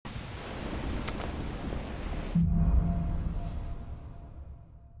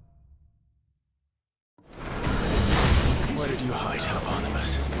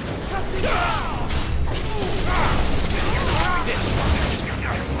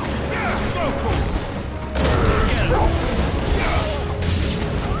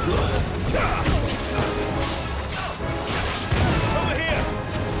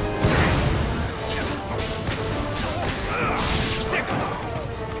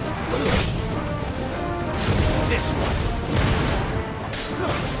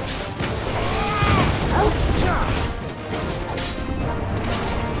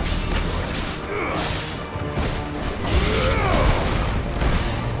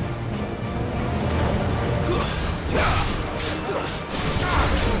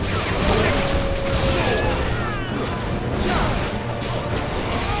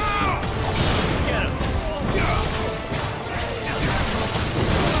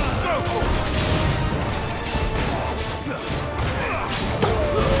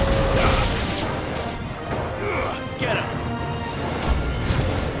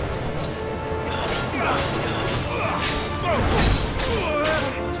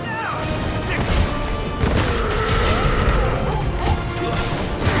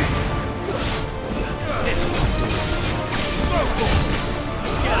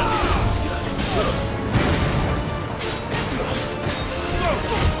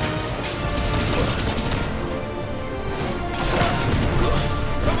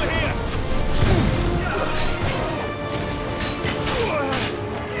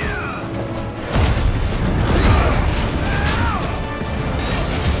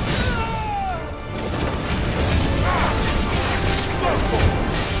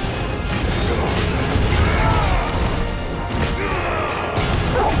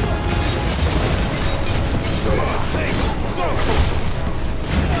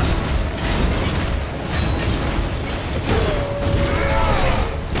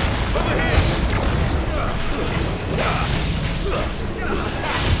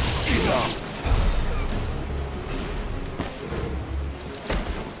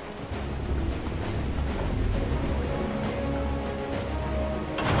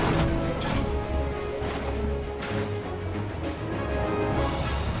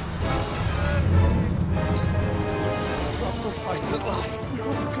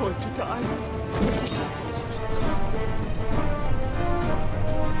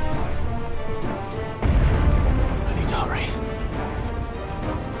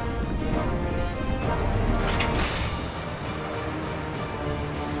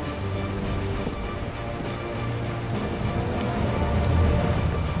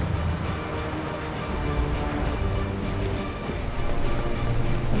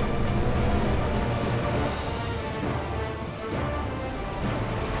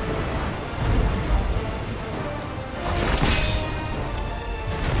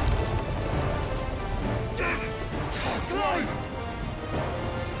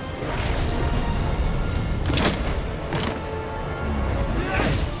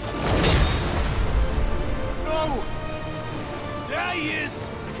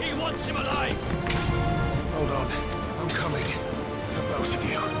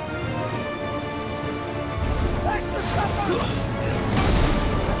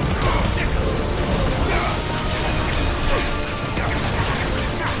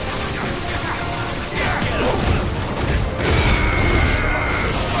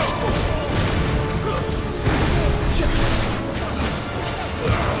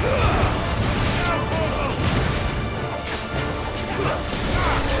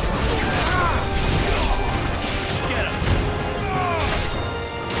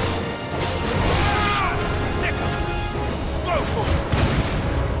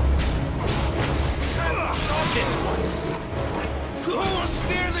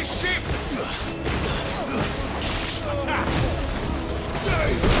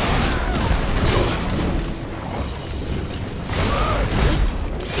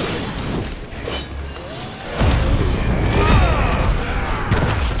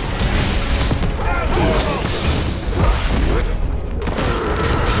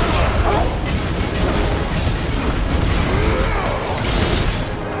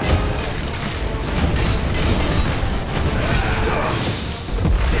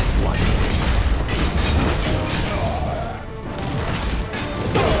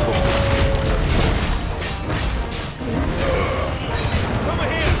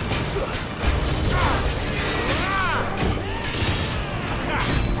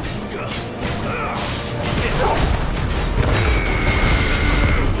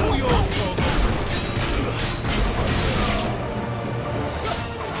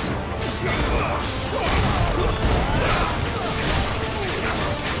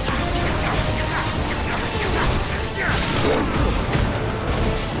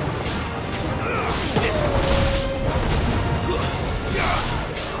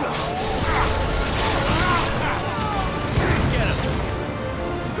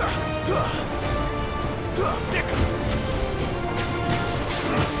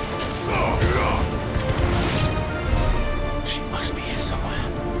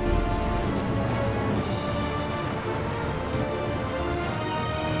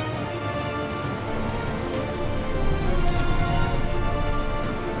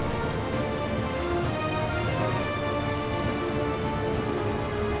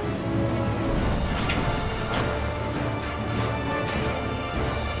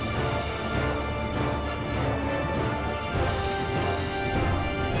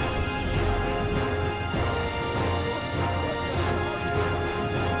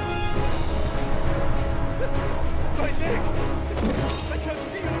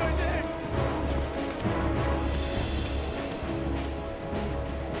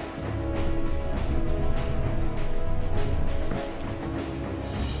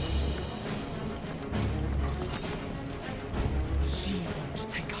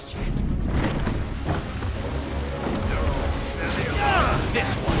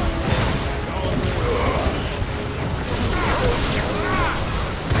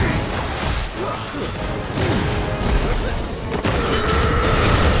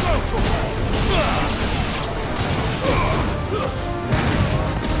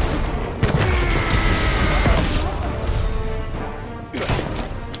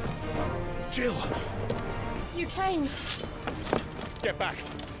Jill! You came! Get back!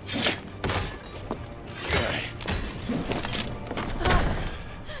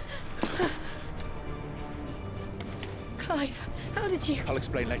 Clive, how did you... I'll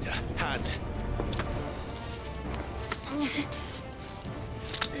explain later. Hands!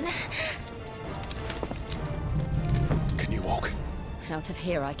 Can you walk? Out of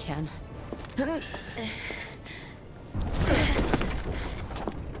here I can.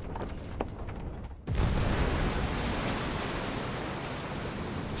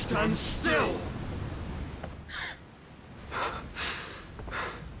 Stand still!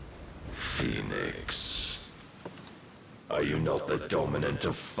 Phoenix. Are you not the dominant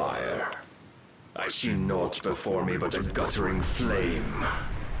of fire? I see naught before me but a guttering flame.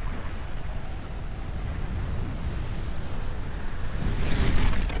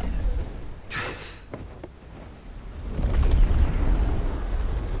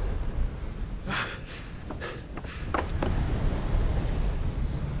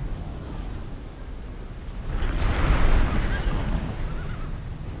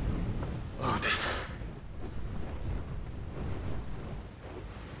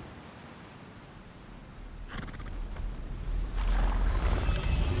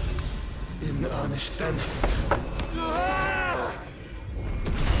 In earnest, then.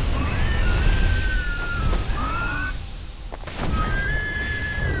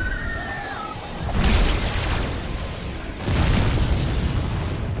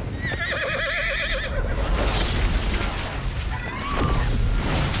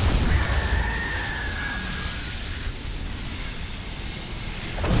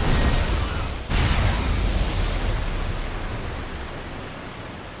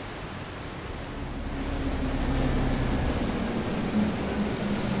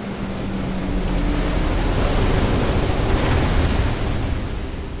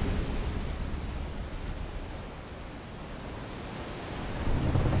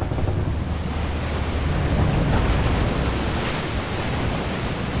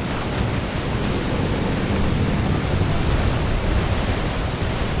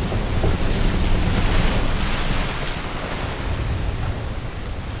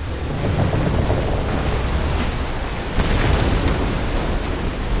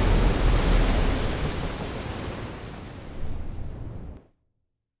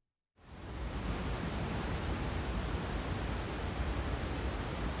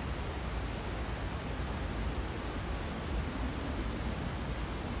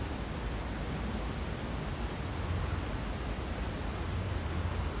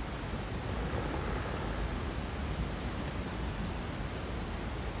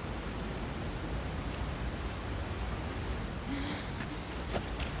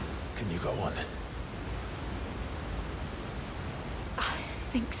 Can you go on? I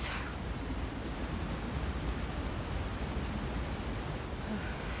think so.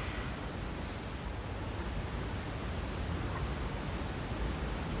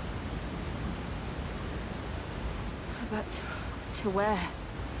 But to where?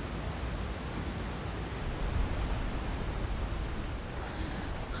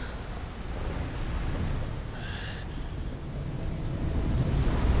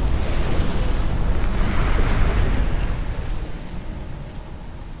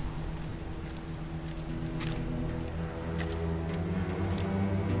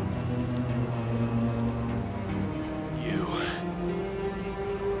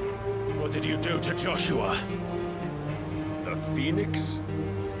 What did you do to Joshua? The Phoenix?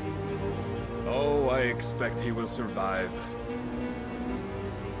 Oh, I expect he will survive.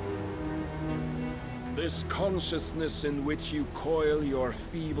 This consciousness in which you coil your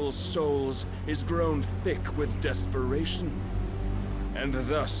feeble souls is grown thick with desperation. And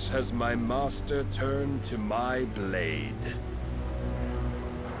thus has my master turned to my blade.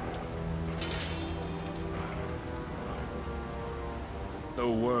 The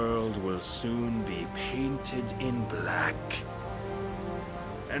world will soon be painted in black,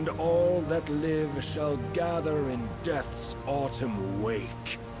 and all that live shall gather in death's autumn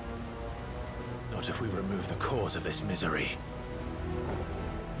wake. Not if we remove the cause of this misery.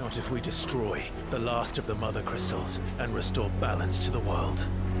 Not if we destroy the last of the Mother Crystals and restore balance to the world.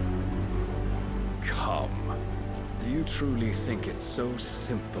 Come. Do you truly think it's so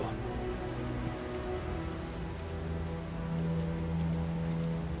simple?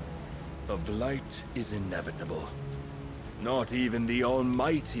 The blight is inevitable. Not even the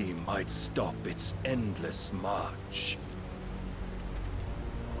Almighty might stop its endless march.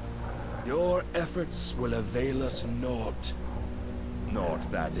 Your efforts will avail us naught.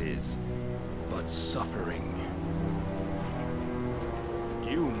 Naught, that is, but suffering.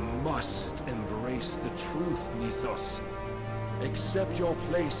 You must embrace the truth, Mythos. Accept your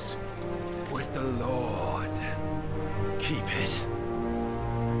place with the Lord. Keep it.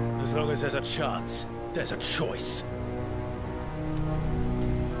 As long as there's a chance, there's a choice.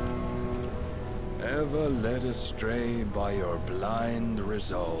 Ever led astray by your blind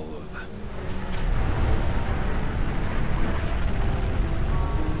resolve.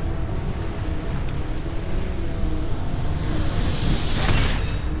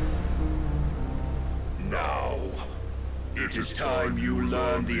 Now, it is time you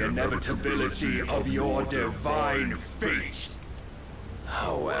learn the inevitability of your divine fate,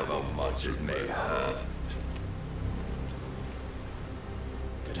 however much it may hurt.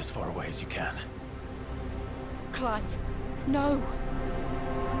 Get as far away as you can. Clive, no!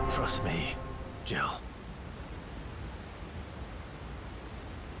 Trust me, Jill.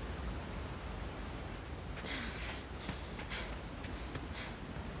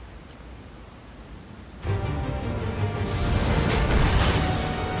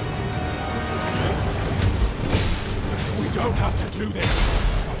 We don't have to do this!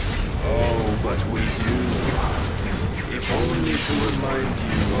 Oh, but we do. If only to remind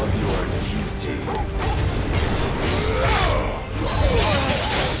you of your duty.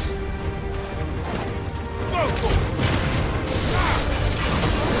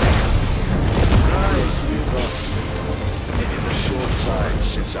 Rise with us. In the short time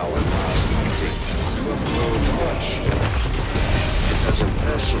since our last meeting, you have grown much. Yet as a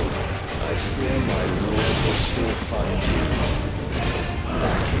vessel, I fear my lord will still find you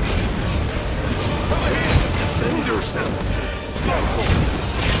lacking. Come here! Defend yourself!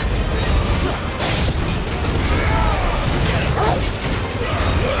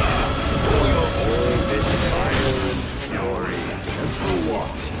 All this fire and fury, and for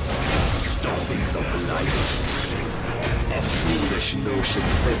what? Stopping the blight. A foolish notion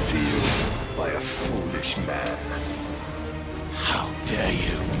fed to you by a foolish man. How dare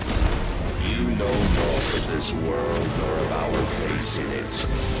you? You know naught of this world nor of our place in it.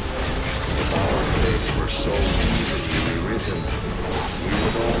 If our fates were so easily rewritten, we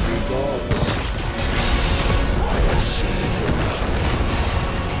would all be gods. I have seen enough.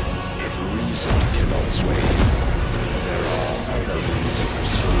 If reason cannot sway you, there are other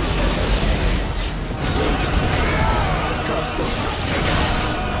reasons whose I'm hurt. That's better.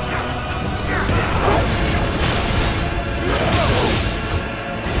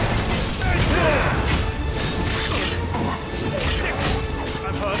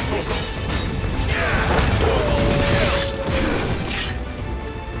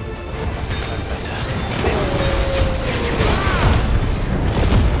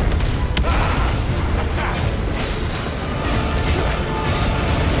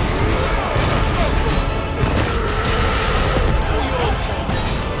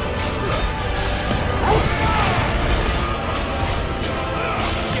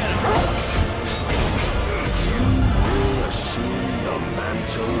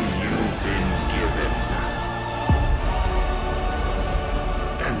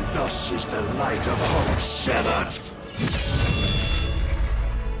 Thus is the light of hope severed.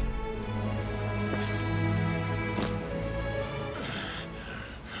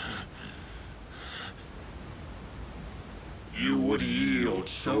 You would yield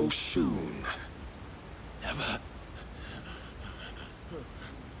so soon. Never.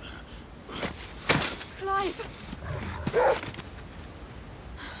 Clive!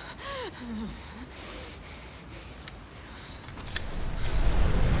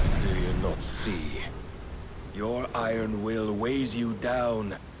 Not see. Your iron will weighs you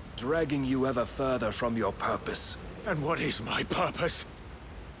down, dragging you ever further from your purpose. And what is my purpose?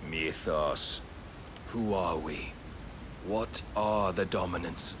 Mythos. Who are we? What are the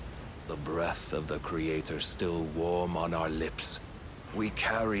dominants? The breath of the Creator still warm on our lips. We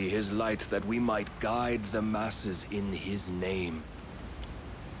carry his light that we might guide the masses in his name.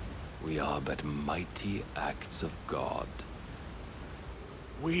 We are but mighty acts of God.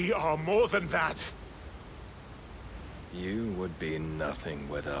 We are more than that. You would be nothing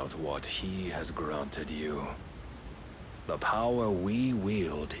without what he has granted you. The power we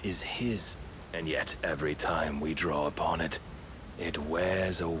wield is his, and yet every time we draw upon it, it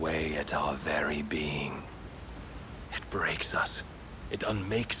wears away at our very being. It breaks us, it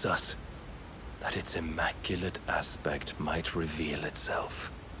unmakes us, that its immaculate aspect might reveal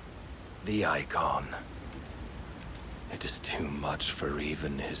itself. The icon. It is too much for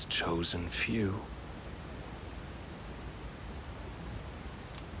even his chosen few.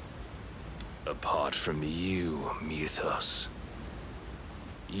 Apart from you, Mythos,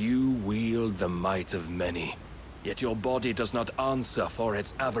 you wield the might of many, Yet your body does not answer for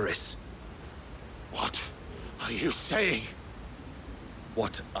its avarice. What are you saying?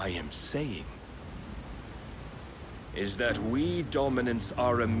 What I am saying is that we dominants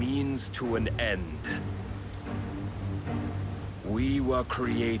are a means to an end. We were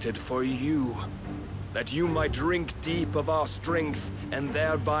created for you, that you might drink deep of our strength and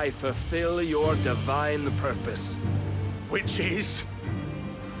thereby fulfill your divine purpose. Which is?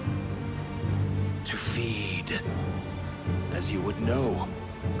 To feed. As you would know,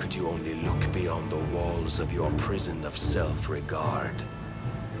 could you only look beyond the walls of your prison of self-regard.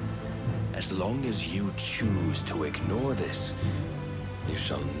 As long as you choose to ignore this, you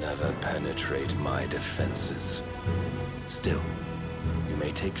shall never penetrate my defenses. Still, you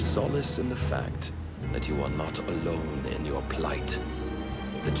may take solace in the fact that you are not alone in your plight.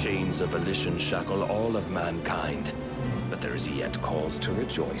 The chains of volition shackle all of mankind, but there is yet cause to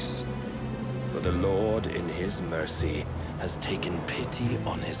rejoice. For the Lord, in his mercy, has taken pity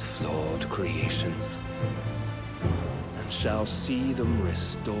on his flawed creations, and shall see them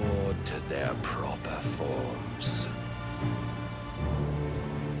restored to their proper forms.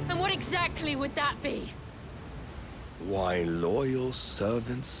 And what exactly would that be? Why, loyal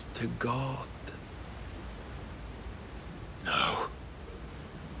servants to God. No.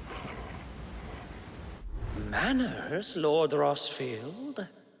 Manners, Lord Rossfield?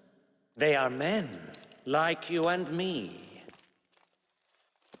 They are men, like you and me.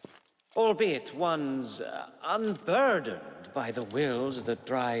 Albeit ones unburdened by the wills that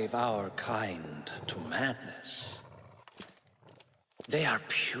drive our kind to madness. They are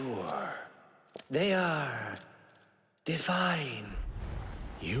pure. They are divine.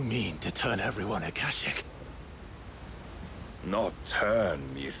 You mean to turn everyone Akashic? Not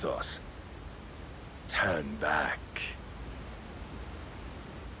turn, Mythos. Turn back.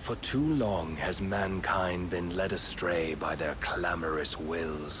 For too long has mankind been led astray by their clamorous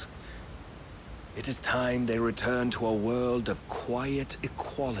wills. It is time they return to a world of quiet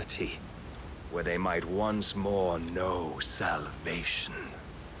equality, where they might once more know salvation.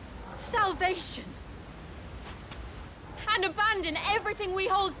 Salvation! And abandon everything we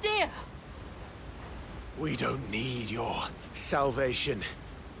hold dear! We don't need your salvation.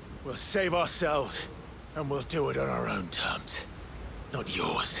 We'll save ourselves, and we'll do it on our own terms. Not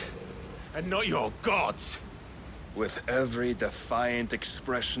yours. And not your gods! With every defiant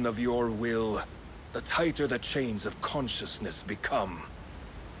expression of your will, the tighter the chains of consciousness become.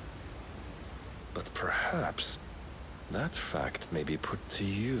 But perhaps that fact may be put to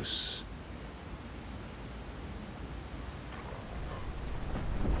use.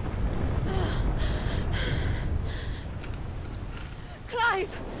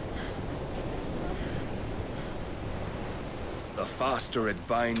 Clive! The faster it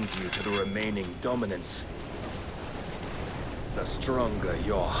binds you to the remaining dominance, the stronger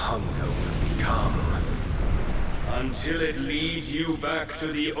your hunger will become. Until it leads you back to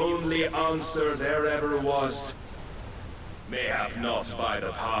the only answer there ever was. Mayhap not by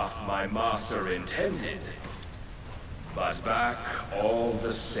the path my master intended, but back all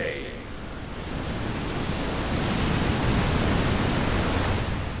the same.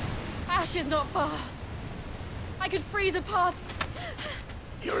 Ash is not far. I could freeze a path.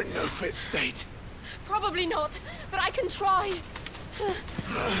 You're in no fit state. Probably not, but I can try.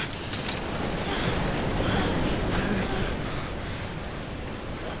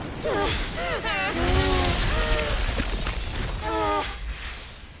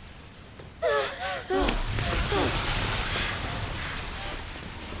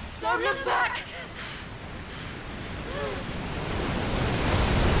 Don't look back!